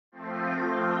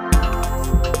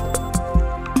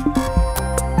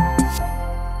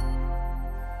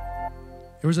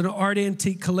There was an art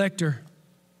antique collector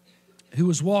who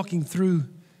was walking through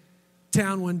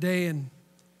town one day, and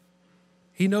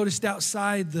he noticed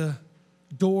outside the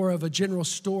door of a general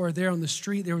store there on the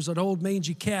street, there was an old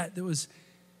mangy cat that was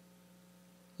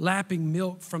lapping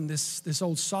milk from this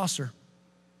old saucer.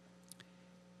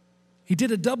 He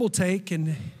did a double take,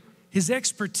 and his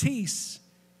expertise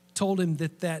told him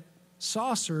that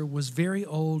saucer was very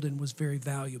old and was very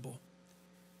valuable.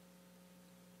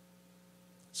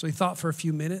 So he thought for a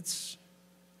few minutes.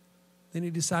 Then he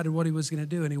decided what he was going to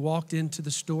do, and he walked into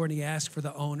the store and he asked for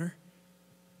the owner.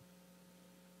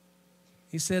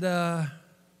 He said,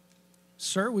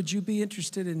 sir, would you be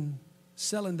interested in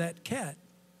selling that cat?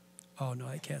 Oh, no,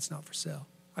 that cat's not for sale.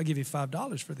 I'll give you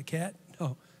 $5 for the cat.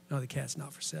 No, the cat's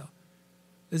not for sale.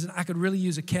 Listen, I could really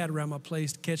use a cat around my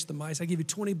place to catch the mice. I'll give you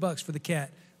 $20 for the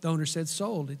cat. The owner said,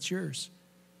 sold, it's yours.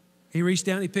 He reached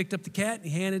down, he picked up the cat, and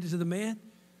he handed it to the man.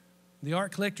 The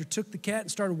art collector took the cat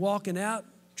and started walking out,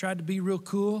 tried to be real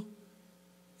cool.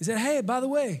 He said, hey, by the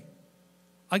way,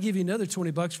 I'll give you another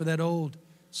 $20 for that old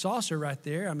saucer right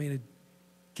there. I mean, the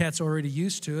cat's already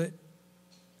used to it.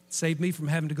 It saved me from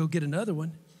having to go get another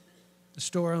one. The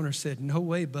store owner said, no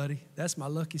way, buddy. That's my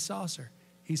lucky saucer.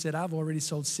 He said, I've already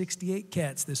sold 68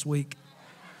 cats this week.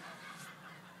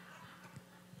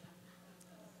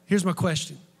 Here's my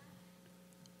question.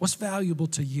 What's valuable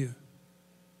to you?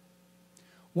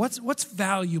 What's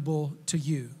valuable to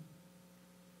you?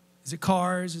 Is it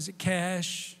cars? Is it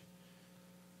cash?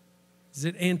 Is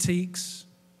it antiques?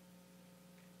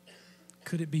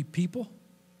 Could it be people?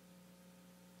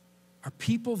 Are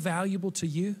people valuable to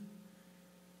you?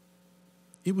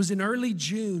 It was in early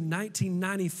June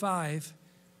 1995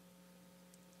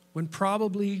 when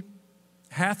probably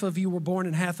half of you were born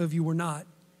and half of you were not.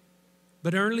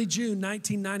 But early June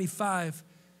 1995,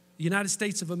 the United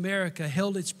States of America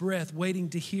held its breath waiting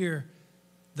to hear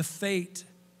the fate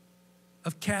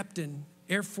of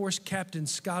Air Force Captain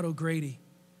Scott O'Grady,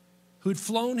 who had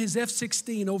flown his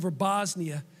F-16 over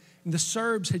Bosnia, and the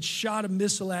Serbs had shot a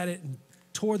missile at it and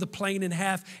tore the plane in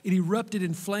half. It erupted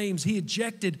in flames. He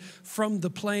ejected from the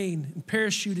plane and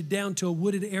parachuted down to a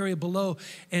wooded area below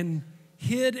and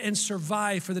hid and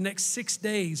survived for the next 6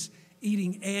 days,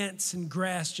 eating ants and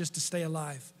grass just to stay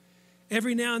alive.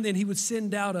 Every now and then he would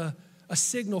send out a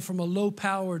signal from a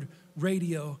low-powered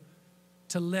radio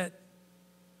to let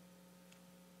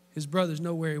his brothers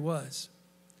know where he was.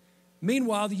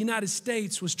 Meanwhile, the United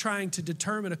States was trying to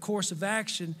determine a course of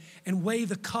action and weigh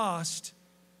the cost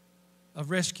of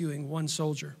rescuing one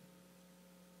soldier.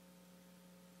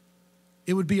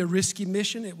 It would be a risky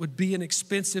mission. It would be an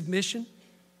expensive mission.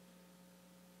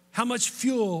 How much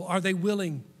fuel are they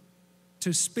willing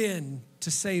to spend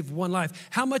to save one life?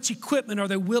 How much equipment are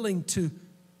they willing to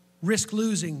risk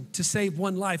losing to save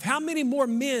one life? How many more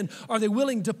men are they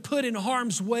willing to put in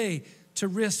harm's way to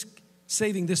risk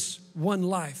saving this one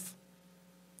life?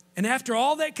 And after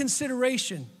all that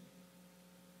consideration,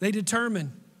 they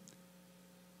determine,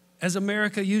 as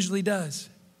America usually does,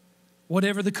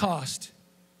 whatever the cost,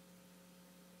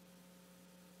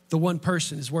 the one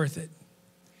person is worth it.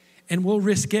 And we'll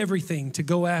risk everything to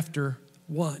go after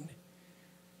one.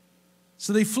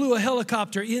 So they flew a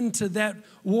helicopter into that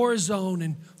war zone,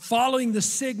 and following the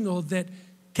signal that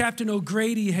Captain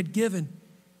O'Grady had given,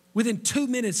 within 2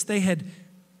 minutes they had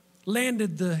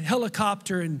landed the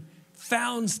helicopter and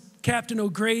found Captain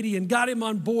O'Grady and got him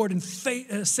on board and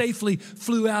safely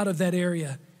flew out of that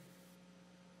area.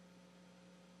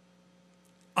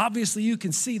 Obviously, you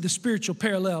can see the spiritual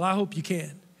parallel. I hope you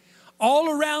can. All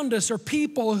around us are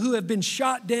people who have been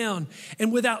shot down,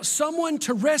 and without someone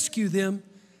to rescue them,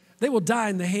 they will die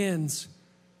in the hands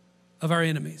of our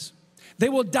enemies. They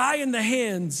will die in the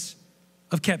hands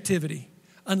of captivity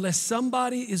unless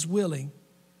somebody is willing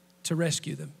to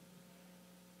rescue them.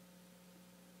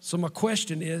 So my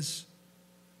question is,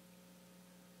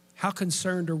 how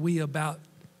concerned are we about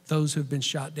those who have been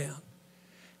shot down?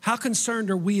 How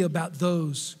concerned are we about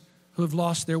those who have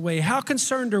lost their way? How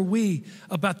concerned are we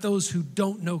about those who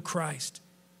don't know Christ?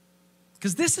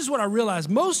 Because this is what I realize.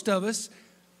 Most of us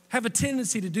have a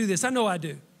tendency to do this. I know I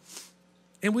do.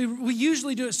 And we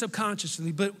usually do it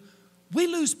subconsciously, but we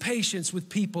lose patience with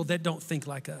people that don't think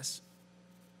like us.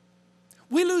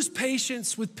 We lose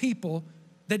patience with people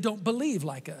that don't believe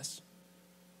like us.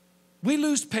 We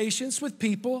lose patience with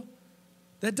people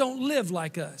that don't live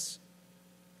like us.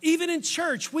 Even in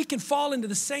church, we can fall into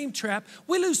the same trap.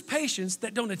 We lose patience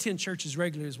that don't attend church as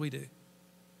regularly as we do.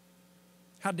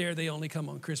 How dare they only come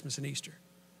on Christmas and Easter?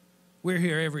 We're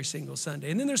here every single Sunday.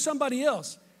 And then there's somebody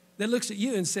else that looks at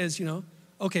you and says,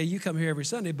 okay, you come here every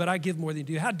Sunday, but I give more than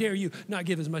you do. How dare you not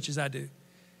give as much as I do?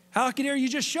 How dare you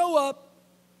just show up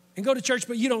and go to church,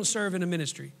 but you don't serve in a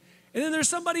ministry. And then there's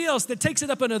somebody else that takes it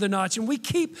up another notch, and we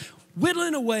keep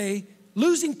whittling away,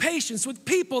 losing patience with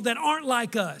people that aren't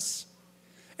like us.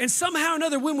 And somehow or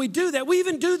another, when we do that, we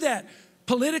even do that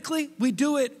politically, we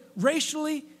do it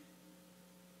racially,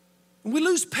 and we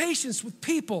lose patience with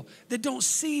people that don't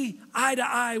see eye to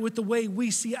eye with the way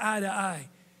we see eye to eye.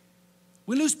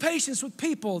 We lose patience with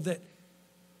people that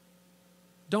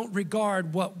don't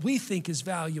regard what we think is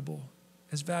valuable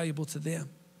as valuable to them.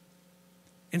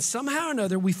 And somehow or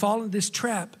another, we fall into this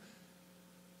trap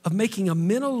of making a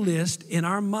mental list in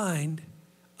our mind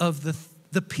of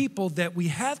the people that we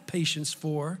have patience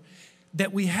for,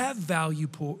 that we have value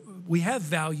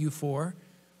for,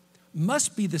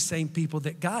 must be the same people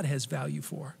that God has value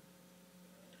for.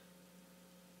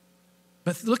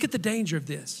 But look at the danger of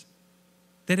this,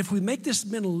 that if we make this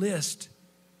mental list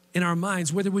in our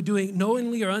minds, whether we're doing it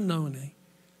knowingly or unknowingly,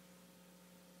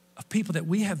 of people that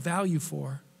we have value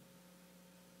for,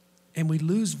 and we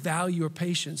lose value or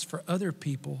patience for other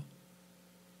people,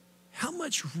 how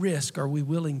much risk are we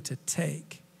willing to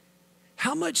take?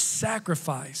 How much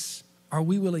sacrifice are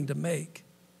we willing to make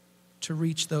to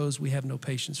reach those we have no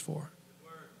patience for?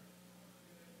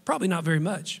 Probably not very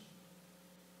much.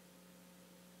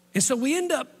 And so we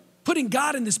end up putting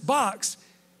God in this box,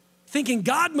 thinking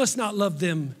God must not love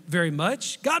them very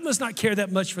much. God must not care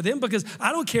that much for them because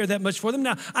I don't care that much for them.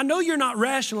 Now, I know you're not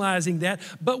rationalizing that,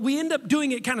 but we end up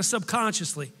doing it kind of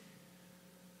subconsciously.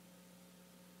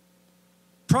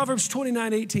 Proverbs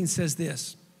 29:18 says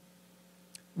this: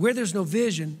 where there's no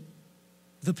vision,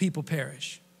 the people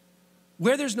perish.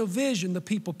 Where there's no vision, the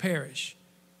people perish.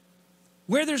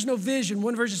 Where there's no vision,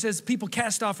 one version says people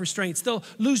cast off restraints. They'll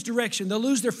lose direction. They'll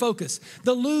lose their focus.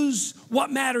 They'll lose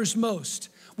what matters most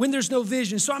when there's no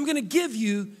vision. So I'm going to give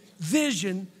you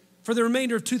vision for the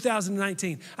remainder of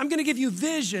 2019. I'm going to give you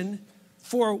vision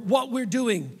for what we're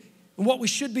doing and what we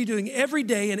should be doing every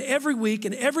day and every week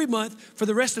and every month for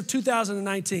the rest of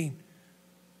 2019.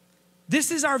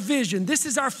 This is our vision. This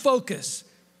is our focus,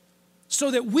 so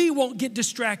that we won't get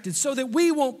distracted, so that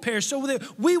we won't perish, so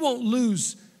that we won't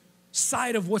lose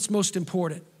sight of what's most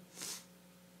important.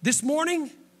 This morning,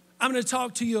 I'm going to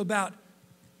talk to you about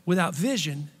without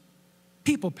vision,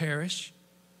 people perish.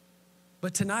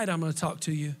 But tonight, I'm going to talk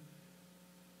to you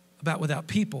about without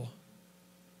people,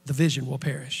 the vision will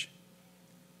perish.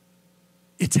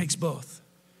 It takes both.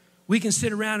 We can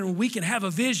sit around and we can have a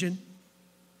vision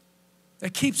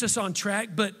that keeps us on track,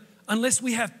 but unless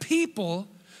we have people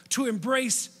to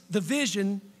embrace the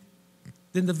vision,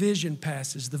 then the vision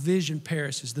passes, the vision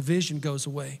perishes, the vision goes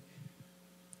away.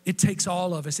 It takes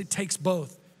all of us. It takes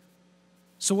both.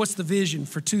 So what's the vision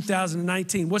for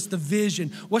 2019? What's the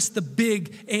vision? What's the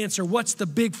big answer? What's the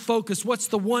big focus? What's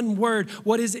the one word?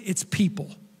 What is it? It's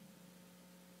people.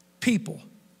 People.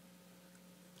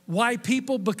 Why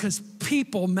people? Because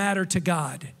people matter to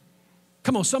God.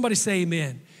 Come on, somebody say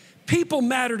amen. People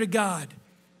matter to God.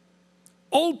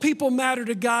 Old people matter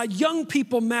to God. Young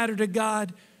people matter to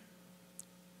God.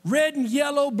 Red and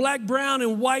yellow, black, brown,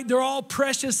 and white, they're all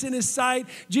precious in His sight.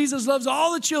 Jesus loves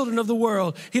all the children of the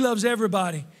world. He loves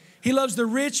everybody. He loves the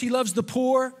rich. He loves the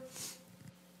poor.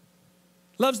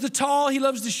 Loves the tall. He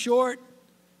loves the short.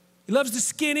 He loves the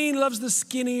skinny. He loves the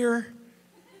skinnier.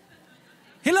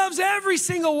 He loves every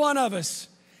single one of us.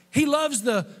 He loves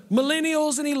the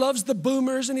millennials, and He loves the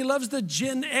boomers, and He loves the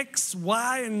Gen X,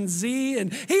 Y, and Z,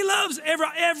 and He loves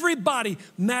everybody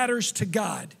matters to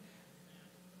God.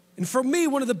 And for me,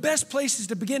 one of the best places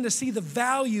to begin to see the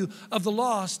value of the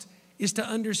lost is to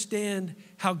understand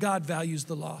how God values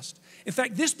the lost. In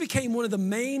fact, this became one of the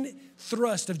main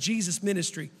thrusts of Jesus'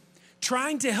 ministry,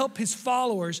 trying to help His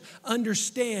followers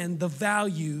understand the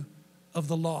value of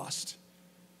the lost.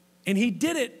 And He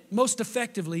did it most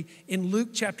effectively in Luke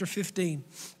chapter 15.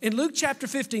 In Luke chapter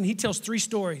 15, He tells three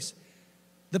stories: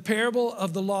 the parable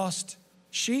of the lost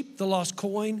sheep, the lost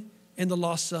coin, and the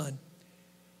lost son.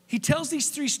 He tells these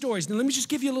three stories. Now, let me just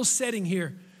give you a little setting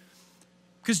here,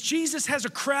 because Jesus has a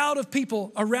crowd of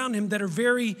people around Him that are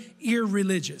very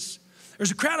irreligious.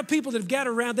 There's a crowd of people that have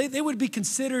gathered around. They would be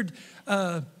considered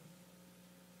the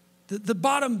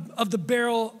bottom of the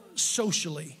barrel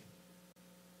socially.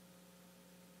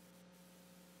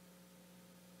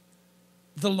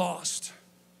 The lost.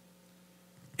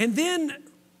 And then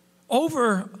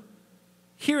over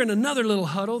here in another little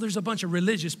huddle, there's a bunch of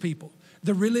religious people,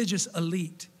 the religious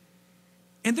elite.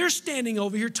 And they're standing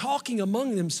over here talking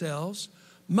among themselves,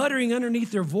 muttering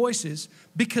underneath their voices,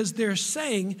 because they're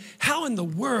saying, how in the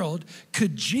world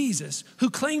could Jesus, who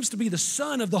claims to be the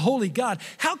Son of the Holy God,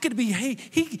 how could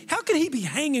He be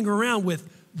hanging around with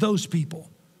those people?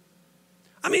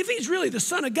 I mean, if he's really the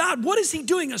Son of God, what is he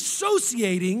doing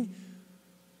associating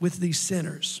with these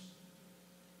sinners?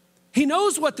 He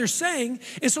knows what they're saying,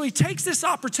 and so he takes this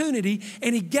opportunity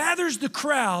and he gathers the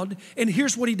crowd, and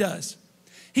here's what he does.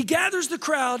 He gathers the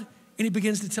crowd and he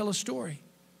begins to tell a story.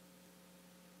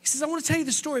 He says, I want to tell you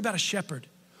the story about a shepherd.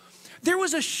 There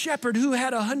was a shepherd who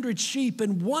had 100 sheep,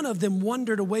 and one of them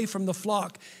wandered away from the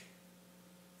flock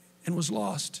and was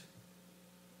lost.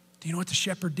 Do you know what the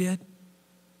shepherd did?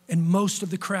 And most of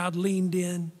the crowd leaned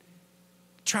in,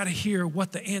 try to hear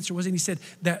what the answer was. And he said,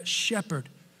 that shepherd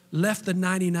left the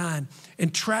 99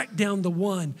 and tracked down the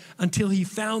one until he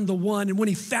found the one. And when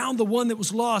he found the one that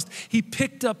was lost, he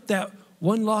picked up that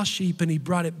one lost sheep and he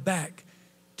brought it back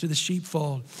to the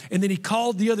sheepfold. And then he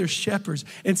called the other shepherds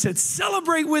and said,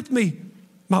 celebrate with me.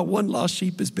 My one lost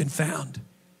sheep has been found.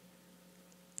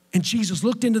 And Jesus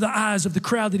looked into the eyes of the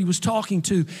crowd that he was talking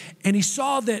to, and he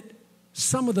saw that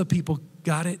some of the people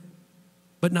got it,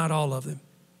 but not all of them.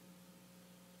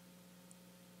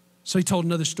 So he told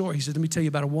another story. He said, let me tell you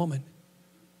about a woman.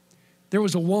 There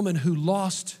was a woman who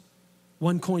lost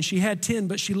one coin. She had 10,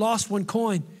 but she lost one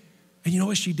coin. And you know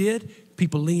what she did?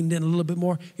 People leaned in a little bit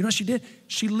more. You know what she did?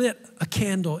 She lit a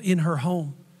candle in her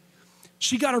home.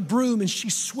 She got her broom and she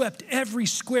swept every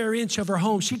square inch of her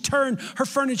home. She turned her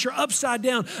furniture upside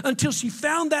down until she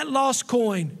found that lost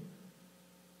coin.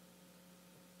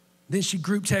 Then she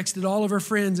group texted all of her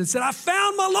friends and said, I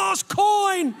found my lost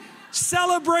coin.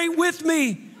 Celebrate with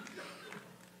me.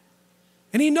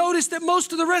 And he noticed that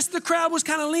most of the rest of the crowd was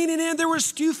kind of leaning in. There were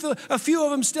a few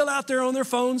of them still out there on their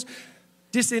phones,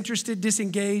 disinterested,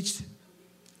 disengaged.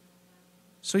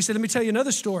 So he said, let me tell you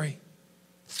another story.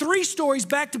 3 stories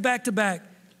back to back to back.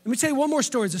 Let me tell you one more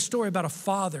story. It's a story about a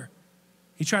father.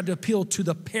 He tried to appeal to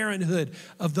the parenthood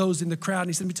of those in the crowd. And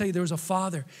he said, let me tell you, there was a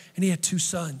father and he had 2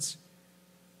 sons.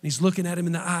 And he's looking at him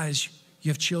in the eyes. You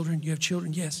have children? You have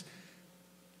children? Yes.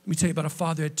 Let me tell you about a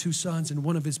father who had 2 sons, and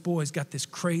one of his boys got this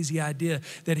crazy idea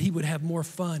that he would have more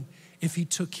fun if he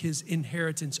took his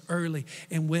inheritance early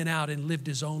and went out and lived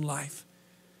his own life.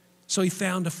 So he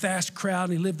found a fast crowd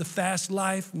and he lived a fast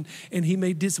life, and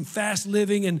he did some fast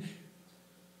living, and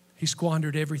he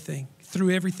squandered everything, threw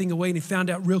everything away, and he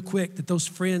found out real quick that those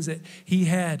friends that he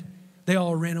had, they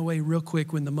all ran away real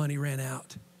quick when the money ran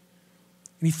out.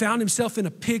 And he found himself in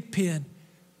a pig pen,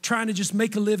 trying to just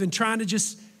make a living, trying to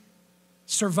just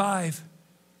survive.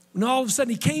 And all of a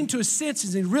sudden he came to his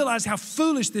senses and he realized how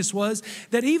foolish this was,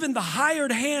 that even the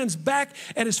hired hands back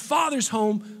at his father's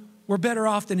home were better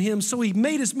off than him. So he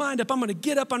made his mind up. I'm going to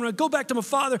get up. I'm going to go back to my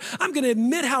father. I'm going to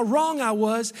admit how wrong I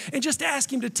was and just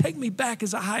ask him to take me back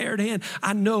as a hired hand.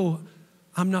 I know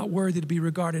I'm not worthy to be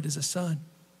regarded as a son.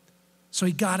 So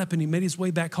he got up and he made his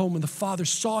way back home, and the father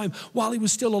saw him while he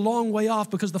was still a long way off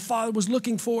because the father was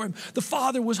looking for him. The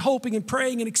father was hoping and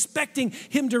praying and expecting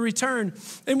him to return.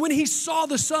 And when he saw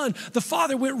the son, the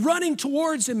father went running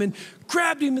towards him and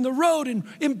grabbed him in the road and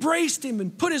embraced him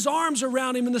and put his arms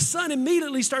around him. And the son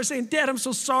immediately started saying, Dad, I'm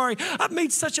so sorry. I've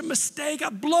made such a mistake.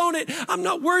 I've blown it. I'm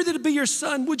not worthy to be your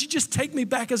son. Would you just take me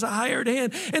back as a hired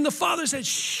hand? And the father said,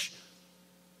 shh,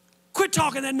 quit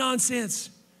talking that nonsense.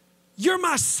 You're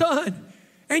my son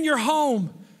and you're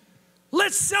home.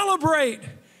 Let's celebrate.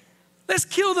 Let's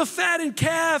kill the fattened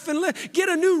calf and get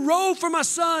a new robe for my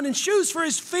son and shoes for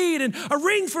his feet and a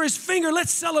ring for his finger.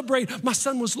 Let's celebrate. My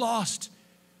son was lost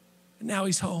and now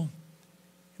he's home.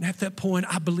 And at that point,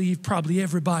 I believe probably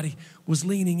everybody was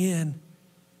leaning in.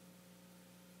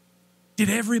 Did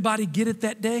everybody get it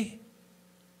that day?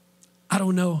 I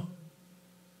don't know.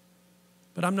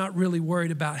 But I'm not really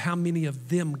worried about how many of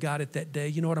them got it that day.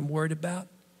 You know what I'm worried about?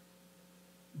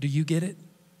 Do you get it?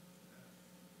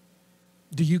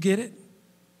 Do you get it?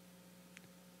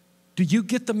 Do you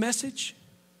get the message?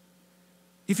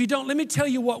 If you don't, let me tell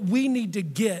you what we need to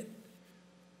get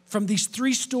from these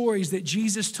 3 stories that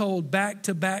Jesus told back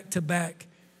to back to back.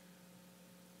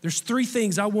 There's 3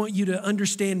 things I want you to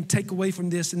understand and take away from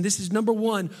this. And this is number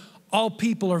 1, all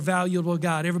people are valuable to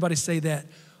God. Everybody say that.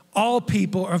 All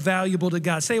people are valuable to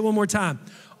God. Say it one more time.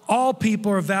 All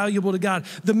people are valuable to God.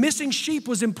 The missing sheep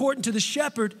was important to the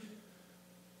shepherd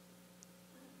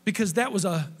because that was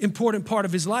an important part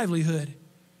of his livelihood.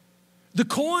 The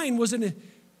coin wasn't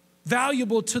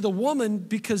valuable to the woman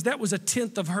because that was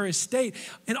 1/10 of her estate.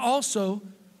 And also,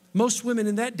 most women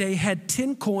in that day had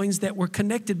 10 coins that were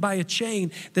connected by a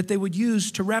chain that they would use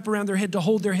to wrap around their head to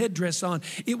hold their headdress on.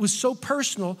 It was so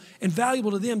personal and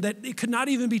valuable to them that it could not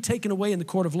even be taken away in the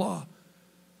court of law.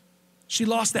 She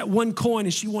lost that one coin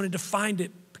and she wanted to find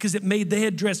it because it made the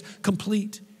headdress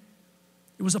complete.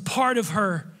 It was a part of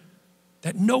her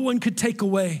that no one could take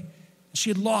away. She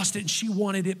had lost it and she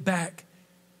wanted it back.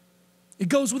 It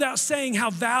goes without saying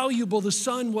how valuable the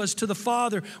son was to the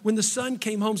father when the son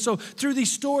came home. So through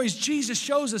these stories, Jesus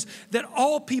shows us that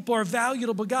all people are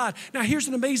valuable to God. Now here's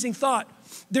an amazing thought.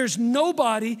 There's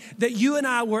nobody that you and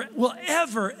I will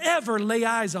ever lay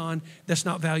eyes on that's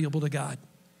not valuable to God.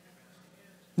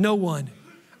 No one.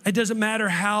 It doesn't matter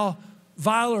how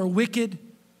vile or wicked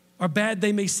or bad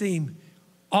they may seem.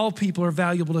 All people are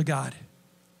valuable to God.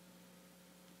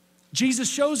 Jesus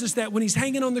shows us that when he's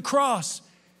hanging on the cross.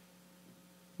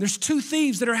 There's two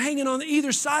thieves that are hanging on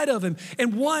either side of him.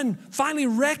 And one finally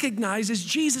recognizes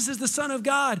Jesus is the Son of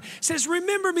God. Says,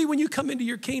 remember me when you come into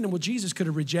your kingdom. Well, Jesus could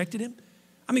have rejected him.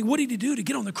 I mean, what did he do to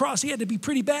get on the cross? He had to be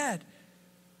pretty bad.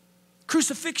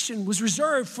 Crucifixion was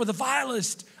reserved for the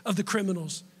vilest of the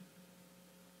criminals.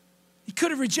 He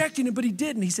could have rejected him, but he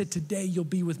didn't. He said, today you'll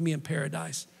be with me in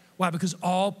paradise. Why? Because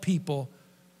all people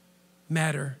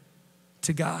matter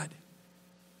to God.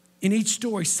 In each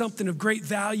story, something of great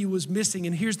value was missing.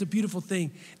 And here's the beautiful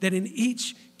thing, that in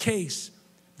each case,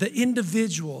 the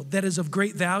individual that is of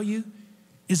great value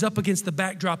is up against the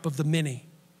backdrop of the many.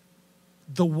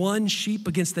 The one sheep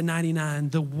against the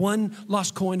 99, the one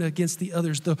lost coin against the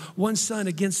others, the one son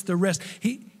against the rest.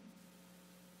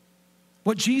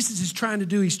 What Jesus is trying to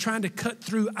do, he's trying to cut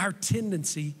through our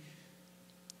tendency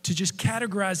to just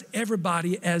categorize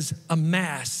everybody as a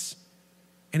mass,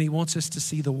 and he wants us to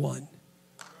see the one.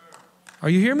 Are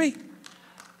you hearing me?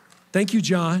 Thank you,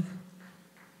 John.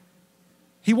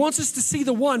 He wants us to see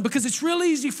the one because it's real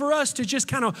easy for us to just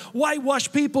kind of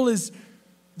whitewash people as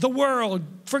the world.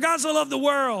 For God so loved the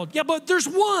world. Yeah, but there's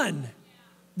one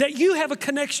that you have a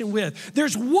connection with.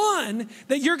 There's one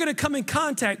that you're going to come in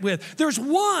contact with. There's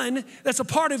one that's a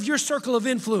part of your circle of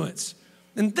influence.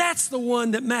 And that's the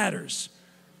one that matters.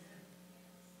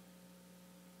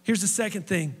 Here's the second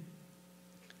thing.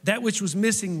 That which was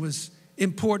missing was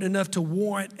important enough to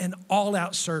warrant an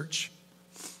all-out search.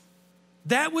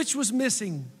 That which was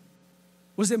missing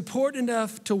was important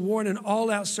enough to warrant an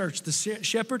all-out search. The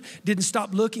shepherd didn't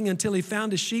stop looking until he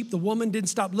found his sheep. The woman didn't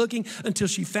stop looking until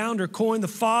she found her coin. The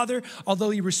father,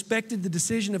 although he respected the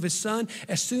decision of his son,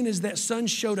 as soon as that son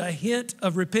showed a hint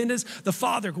of repentance, the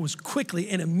father was quickly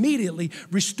and immediately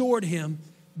restored him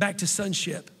back to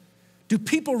sonship. Do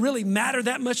people really matter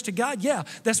that much to God? Yeah,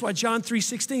 that's why John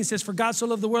 3:16 says, for God so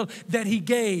loved the world that he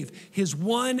gave his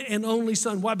one and only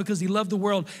son. Why? Because he loved the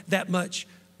world that much.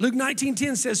 Luke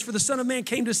 19:10 says, for the Son of Man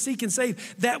came to seek and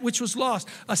save that which was lost.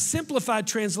 A simplified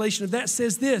translation of that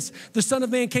says this, the Son of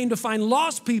Man came to find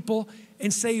lost people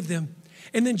and save them.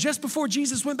 And then just before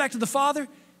Jesus went back to the Father,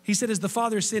 he said, as the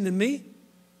Father is sending me,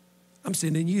 I'm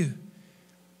sending you.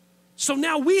 So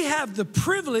now we have the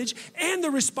privilege and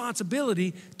the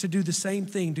responsibility to do the same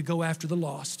thing, to go after the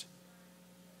lost,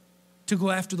 to go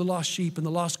after the lost sheep and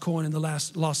the lost coin and the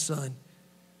lost son.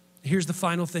 Here's the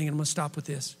final thing, and I'm going to stop with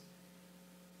this.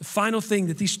 The final thing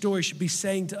that these stories should be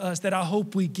saying to us that I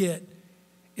hope we get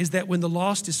is that when the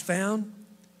lost is found,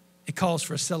 it calls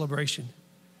for a celebration.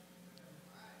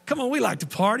 Come on, we like to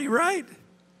party, right?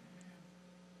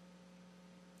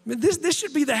 I mean, this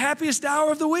should be the happiest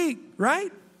hour of the week,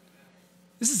 right?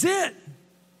 This is it.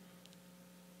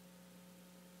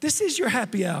 This is your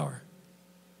happy hour.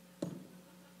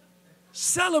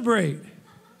 Celebrate.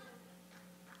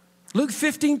 Luke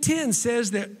 15:10 says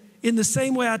that in the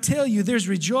same way I tell you, there's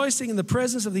rejoicing in the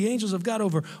presence of the angels of God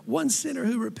over one sinner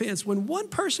who repents. When one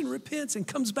person repents and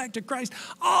comes back to Christ,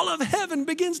 all of heaven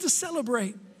begins to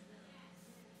celebrate.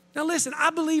 Now listen, I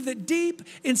believe that deep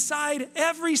inside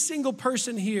every single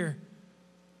person here,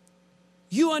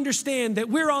 you understand that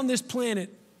we're on this planet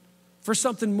for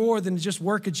something more than to just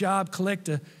work a job, collect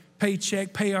a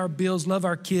paycheck, pay our bills, love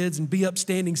our kids, and be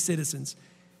upstanding citizens.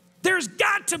 There's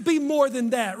got to be more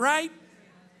than that, right?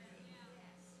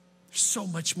 There's so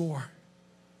much more.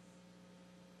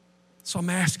 So I'm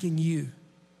asking you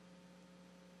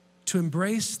to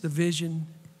embrace the vision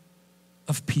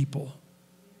of people,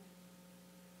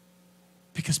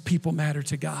 because people matter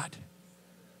to God.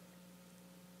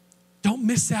 Don't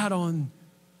miss out on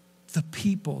the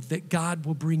people that God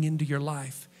will bring into your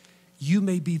life. You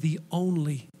may be the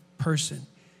only person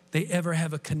they ever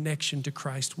have a connection to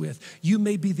Christ with. You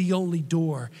may be the only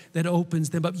door that opens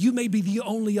them up. You may be the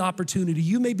only opportunity.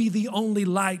 You may be the only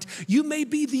light. You may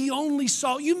be the only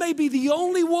salt. You may be the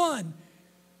only one.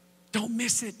 Don't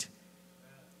miss it.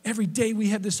 Every day we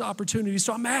have this opportunity.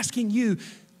 So I'm asking you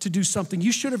to do something.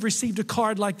 You should have received a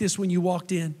card like this when you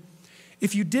walked in.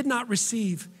 If you did not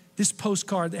receive this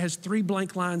postcard that has 3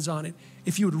 blank lines on it,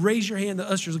 if you would raise your hand, the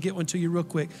ushers will get one to you real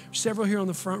quick. Several here on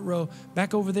the front row,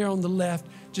 back over there on the left.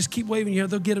 Just keep waving your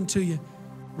hand, they'll get them to you.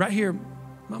 Right here,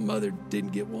 my mother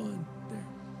didn't get one.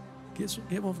 There,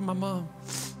 get one from my mom.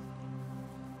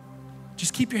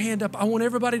 Just keep your hand up. I want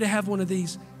everybody to have one of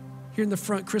these here in the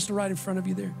front. Crystal, right in front of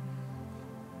you there.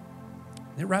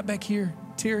 And right back here.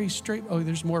 Terry, straight. Oh,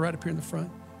 there's more right up here in the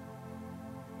front.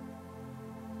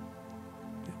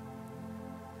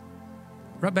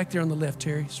 Right back there on the left,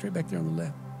 Terry. Straight back there on the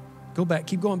left. Go back.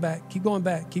 Keep going back. Keep going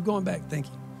back. Keep going back. Thank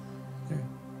you. There.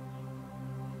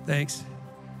 Thanks.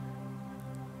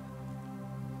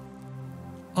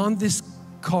 On this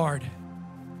card,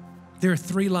 there are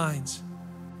 3 lines.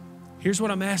 Here's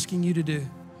what I'm asking you to do.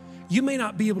 You may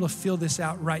not be able to fill this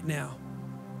out right now.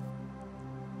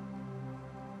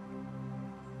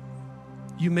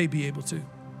 You may be able to.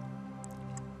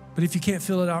 But if you can't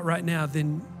fill it out right now,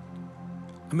 then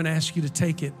I'm going to ask you to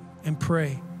take it and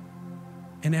pray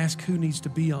and ask who needs to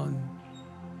be on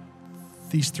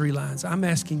these 3 lines. I'm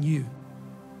asking you.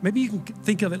 Maybe you can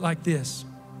think of it like this,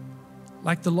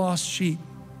 like the lost sheep.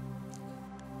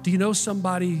 Do you know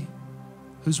somebody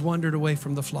who's wandered away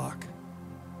from the flock?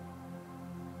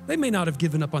 They may not have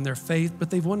given up on their faith, but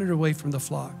they've wandered away from the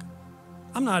flock.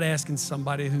 I'm not asking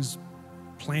somebody who's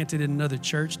planted in another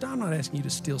church. I'm not asking you to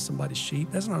steal somebody's sheep.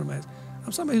 That's not what I'm asking.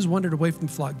 I'm somebody who's wandered away from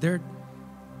the flock. They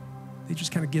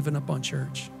just kind of given up on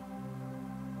church.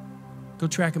 Go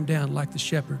track them down like the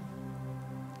shepherd.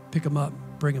 Pick them up,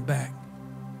 bring them back.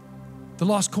 The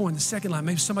lost coin, the second line,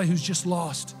 maybe somebody who's just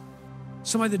lost.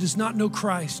 Somebody that does not know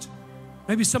Christ.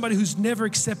 Maybe somebody who's never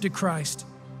accepted Christ.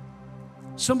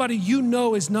 Somebody you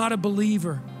know is not a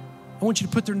believer. I want you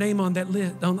to put their name on that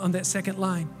list, on that second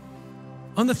line.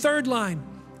 On the third line,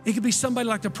 it could be somebody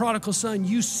like the prodigal son.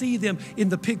 You see them in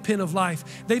the pig pen of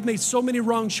life. They've made so many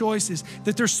wrong choices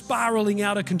that they're spiraling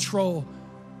out of control.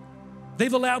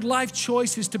 They've allowed life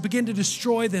choices to begin to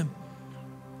destroy them.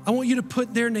 I want you to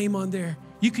put their name on there.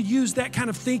 You could use that kind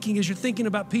of thinking as you're thinking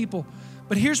about people.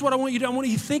 But here's what I want you to do. I want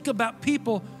you to think about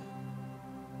people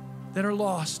that are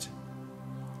lost.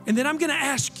 And then I'm going to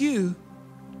ask you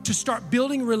to start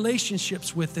building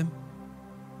relationships with them.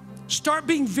 Start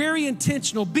being very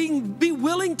intentional. Be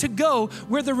willing to go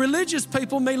where the religious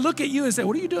people may look at you and say,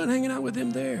 what are you doing hanging out with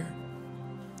him there?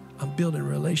 I'm building a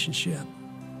relationship.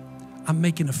 I'm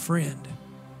making a friend.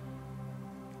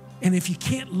 And if you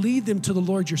can't lead them to the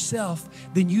Lord yourself,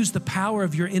 then use the power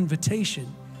of your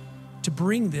invitation to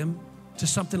bring them to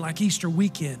something like Easter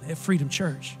weekend at Freedom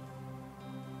Church.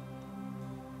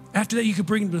 After that, you could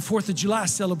bring them to the 4th of July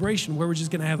celebration where we're just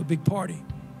going to have a big party.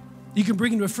 You can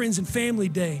bring them to a Friends and Family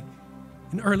Day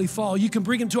in early fall. You can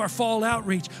bring them to our fall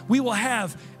outreach. We will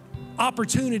have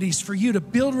opportunities for you to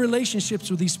build relationships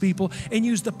with these people and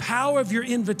use the power of your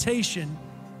invitation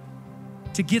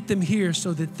to get them here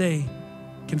so that they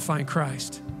can find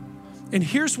Christ. And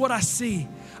here's what I see.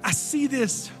 I see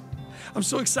this. I'm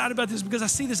so excited about this because I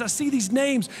see this. I see these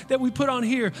names that we put on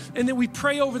here and then we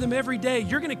pray over them every day.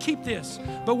 You're going to keep this,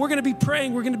 but we're going to be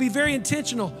praying. We're going to be very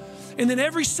intentional. And then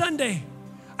every Sunday,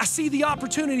 I see the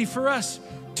opportunity for us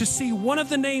to see one of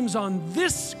the names on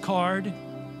this card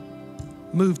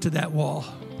move to that wall.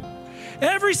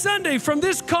 Every Sunday, from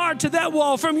this card to that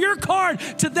wall, from your card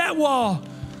to that wall,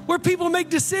 where people make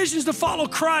decisions to follow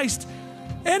Christ.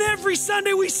 And every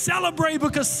Sunday we celebrate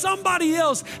because somebody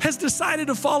else has decided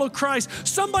to follow Christ.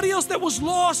 Somebody else that was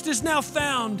lost is now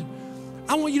found.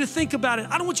 I want you to think about it.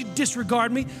 I don't want you to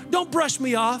disregard me. Don't brush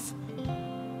me off.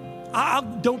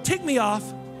 Don't tick me off.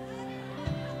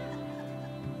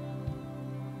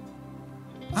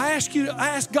 I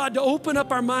ask God to open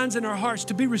up our minds and our hearts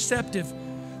to be receptive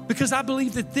because I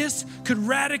believe that this could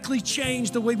radically change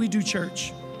the way we do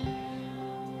church.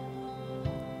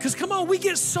 Because come on, we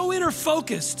get so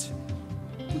inner-focused.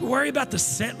 We worry about the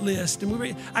set list.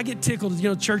 And I get tickled,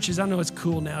 churches, I know it's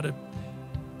cool now to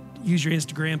use your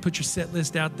Instagram, put your set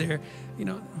list out there.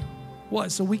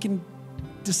 What? So we can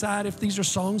decide if these are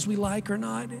songs we like or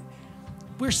not.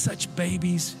 We're such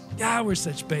babies. Yeah, we're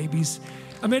such babies.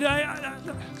 I mean,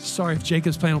 sorry if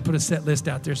Jacob's planning on put a set list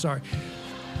out there, sorry.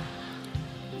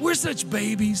 We're such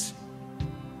babies.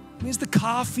 I mean, is the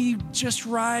coffee just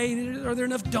right? Are there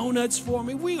enough donuts for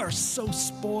me? We are so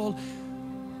spoiled.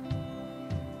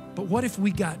 But what if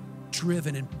we got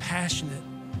driven and passionate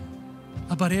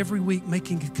about every week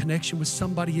making a connection with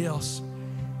somebody else,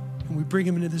 and we bring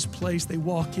them into this place, they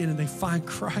walk in and they find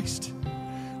Christ.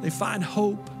 They find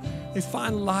hope. They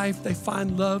find life. They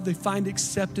find love. They find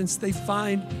acceptance. They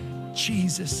find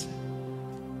Jesus.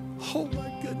 Oh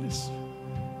my goodness.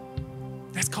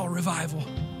 That's called revival.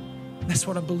 That's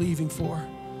what I'm believing for.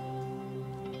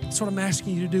 That's what I'm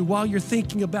asking you to do. While you're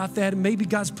thinking about that, and maybe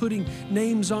God's putting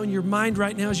names on your mind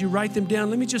right now as you write them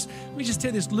down, let me just tell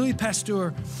you this. Louis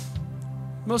Pasteur,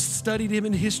 most studied him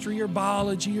in history or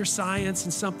biology or science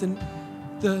and something,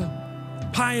 the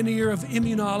pioneer of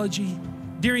immunology,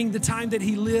 during the time that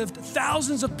he lived,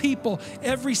 thousands of people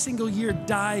every single year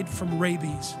died from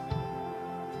rabies.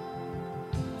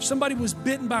 If somebody was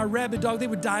bitten by a rabid dog, they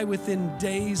would die within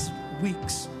days,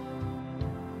 weeks.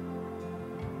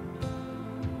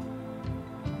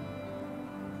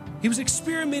 He was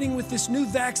experimenting with this new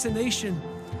vaccination,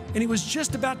 and he was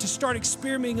just about to start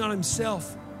experimenting on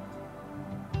himself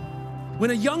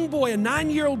when a young boy, a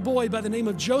 9-year-old boy by the name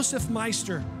of Joseph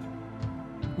Meister,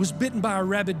 was bitten by a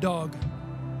rabid dog.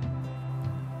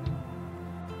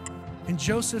 And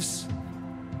Joseph's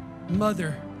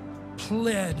mother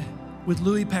pled with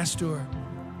Louis Pasteur,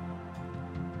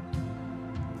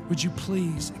 would you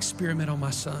please experiment on my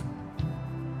son?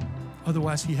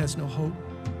 Otherwise, he has no hope.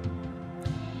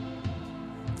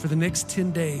 For the next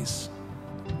 10 days,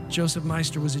 Joseph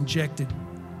Meister was injected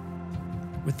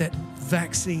with that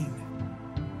vaccine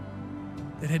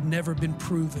that had never been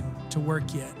proven to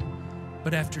work yet.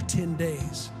 But after 10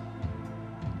 days,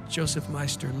 Joseph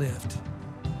Meister lived,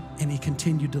 and he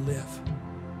continued to live.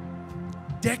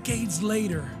 Decades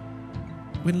later,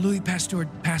 when Louis Pasteur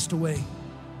passed away,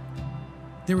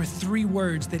 there were 3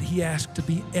 words that he asked to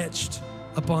be etched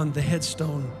upon the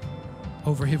headstone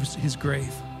over his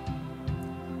grave.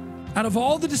 Out of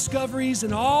all the discoveries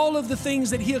and all of the things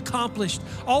that he accomplished,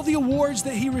 all the awards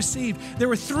that he received, there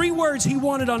were 3 words he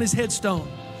wanted on his headstone.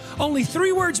 Only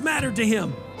 3 words mattered to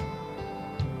him.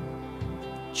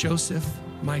 Joseph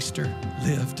Meister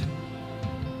lived.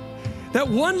 That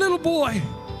one little boy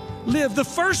lived, the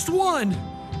first one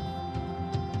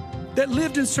that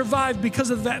lived and survived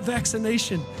because of that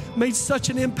vaccination, made such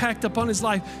an impact upon his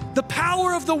life. The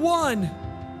power of the one.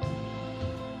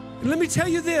 And let me tell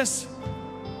you this,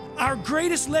 our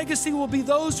greatest legacy will be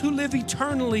those who live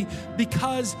eternally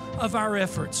because of our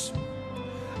efforts.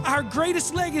 Our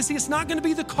greatest legacy, it's not going to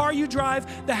be the car you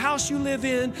drive, the house you live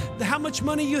in, how much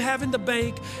money you have in the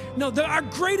bank. No, our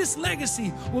greatest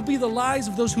legacy will be the lives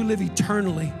of those who live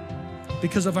eternally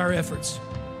because of our efforts.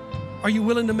 Are you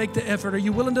willing to make the effort? Are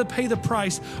you willing to pay the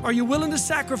price? Are you willing to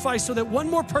sacrifice so that one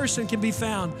more person can be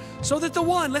found? So that the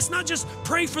one, let's not just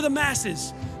pray for the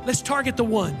masses. Let's target the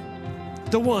one.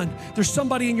 The one. There's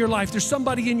somebody in your life. There's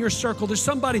somebody in your circle. There's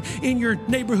somebody in your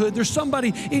neighborhood. There's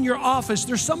somebody in your office.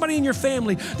 There's somebody in your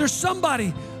family. There's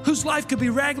somebody whose life could be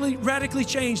radically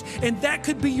changed. And that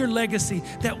could be your legacy.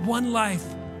 That one life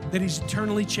that is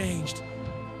eternally changed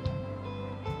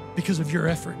because of your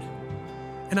effort.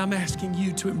 And I'm asking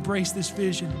you to embrace this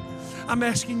vision. I'm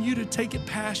asking you to take it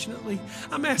passionately.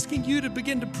 I'm asking you to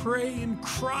begin to pray and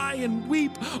cry and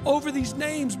weep over these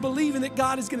names, believing that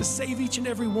God is going to save each and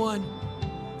every one.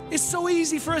 It's so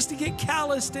easy for us to get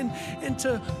calloused and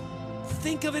to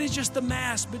think of it as just the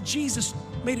mass, but Jesus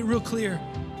made it real clear.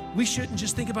 We shouldn't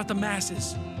just think about the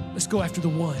masses. Let's go after the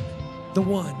one. The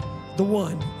one. The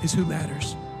one is who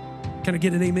matters. Can I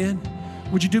get an amen?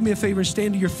 Would you do me a favor and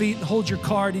stand to your feet and hold your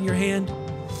card in your hand?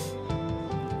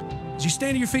 As you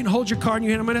stand to your feet and hold your card in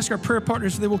your hand, I'm going to ask our prayer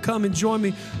partners if they will come and join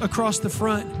me across the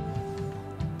front.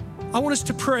 I want us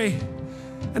to pray,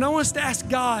 and I want us to ask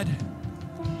God,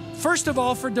 first of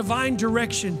all, for divine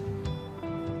direction.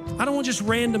 I don't want just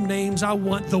random names. I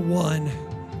want the one,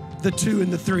 the 2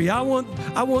 and the 3. I want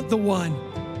the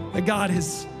one that God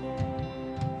has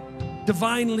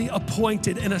divinely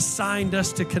appointed and assigned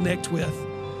us to connect with.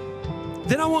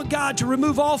 Then I want God to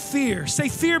remove all fear. Say,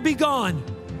 fear be gone.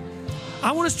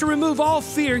 I want us to remove all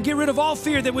fear and get rid of all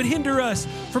fear that would hinder us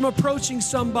from approaching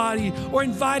somebody or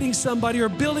inviting somebody or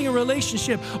building a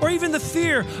relationship, or even the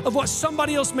fear of what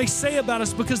somebody else may say about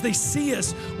us because they see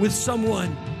us with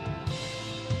someone.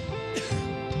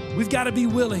 We've got to be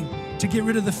willing to get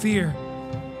rid of the fear.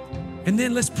 And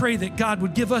then let's pray that God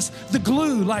would give us the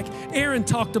glue like Aaron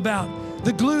talked about,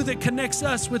 the glue that connects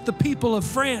us with the people of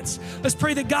France. Let's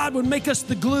pray that God would make us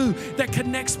the glue that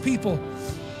connects people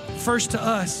first to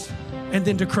us and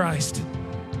then to Christ.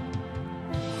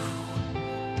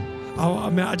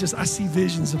 Oh, man, I see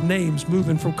visions of names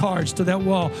moving from cards to that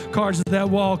wall, cards to that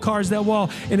wall, cards to that wall.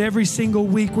 And every single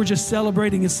week, we're just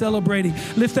celebrating and celebrating.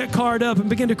 Lift that card up and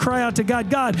begin to cry out to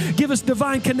God. God, give us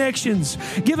divine connections.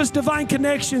 Give us divine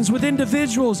connections with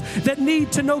individuals that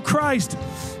need to know Christ.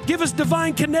 Give us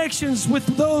divine connections with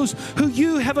those who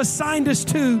you have assigned us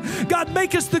to. God,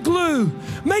 make us the glue.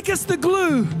 Make us the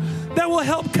glue that will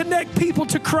help connect people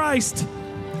to Christ.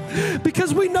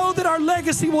 Because we know that our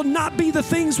legacy will not be the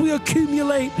things we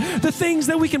accumulate, the things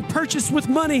that we can purchase with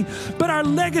money, but our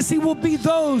legacy will be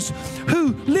those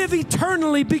who live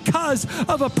eternally because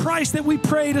of a price that we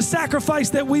paid, a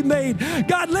sacrifice that we made.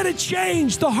 God, let it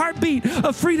change the heartbeat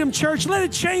of Freedom Church. Let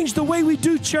it change the way we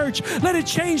do church. Let it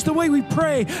change the way we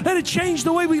pray. Let it change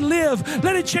the way we live.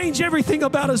 Let it change everything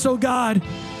about us, oh God.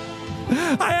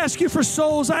 I ask you for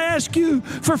souls. I ask you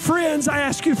for friends. I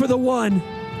ask you for the one.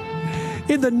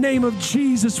 In the name of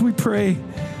Jesus, we pray.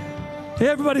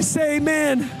 Everybody say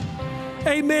amen.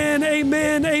 Amen,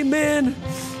 amen, amen.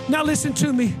 Now listen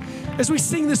to me. As we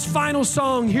sing this final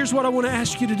song, here's what I want to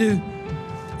ask you to do.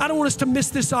 I don't want us to miss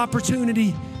this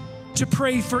opportunity to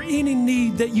pray for any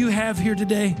need that you have here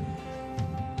today.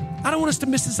 I don't want us to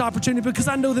miss this opportunity because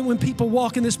I know that when people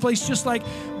walk in this place, just like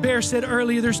Bear said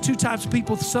earlier, there's two types of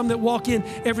people. Some that walk in,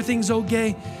 everything's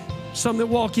okay. Some that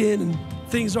walk in and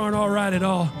things aren't all right at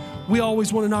all. We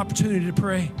always want an opportunity to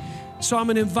pray. So I'm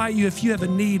going to invite you, if you have a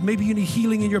need, maybe you need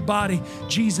healing in your body,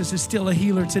 Jesus is still a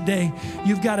healer today.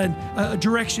 You've got a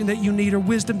direction that you need or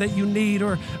wisdom that you need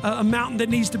or a mountain that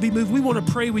needs to be moved. We want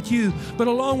to pray with you. But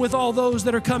along with all those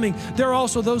that are coming, there are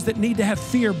also those that need to have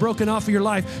fear broken off of your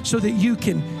life so that you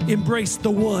can embrace the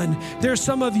one. There are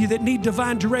some of you that need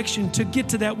divine direction to get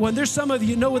to that one. There's some of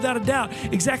you know without a doubt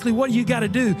exactly what you got to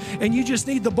do, and you just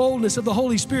need the boldness of the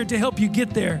Holy Spirit to help you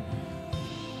get there.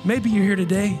 Maybe you're here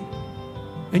today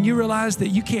and you realize that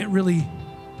you can't really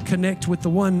connect with the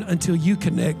one until you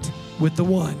connect with the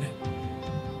one.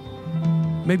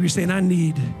 Maybe you're saying, I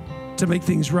need to make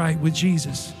things right with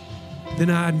Jesus. Then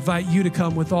I invite you to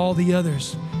come with all the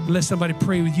others. And let somebody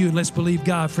pray with you, and let's believe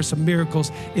God for some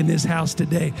miracles in this house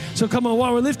today. So come on,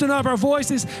 while we're lifting up our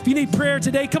voices, if you need prayer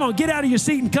today, come on, get out of your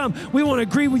seat and come. We want to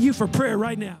agree with you for prayer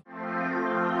right now.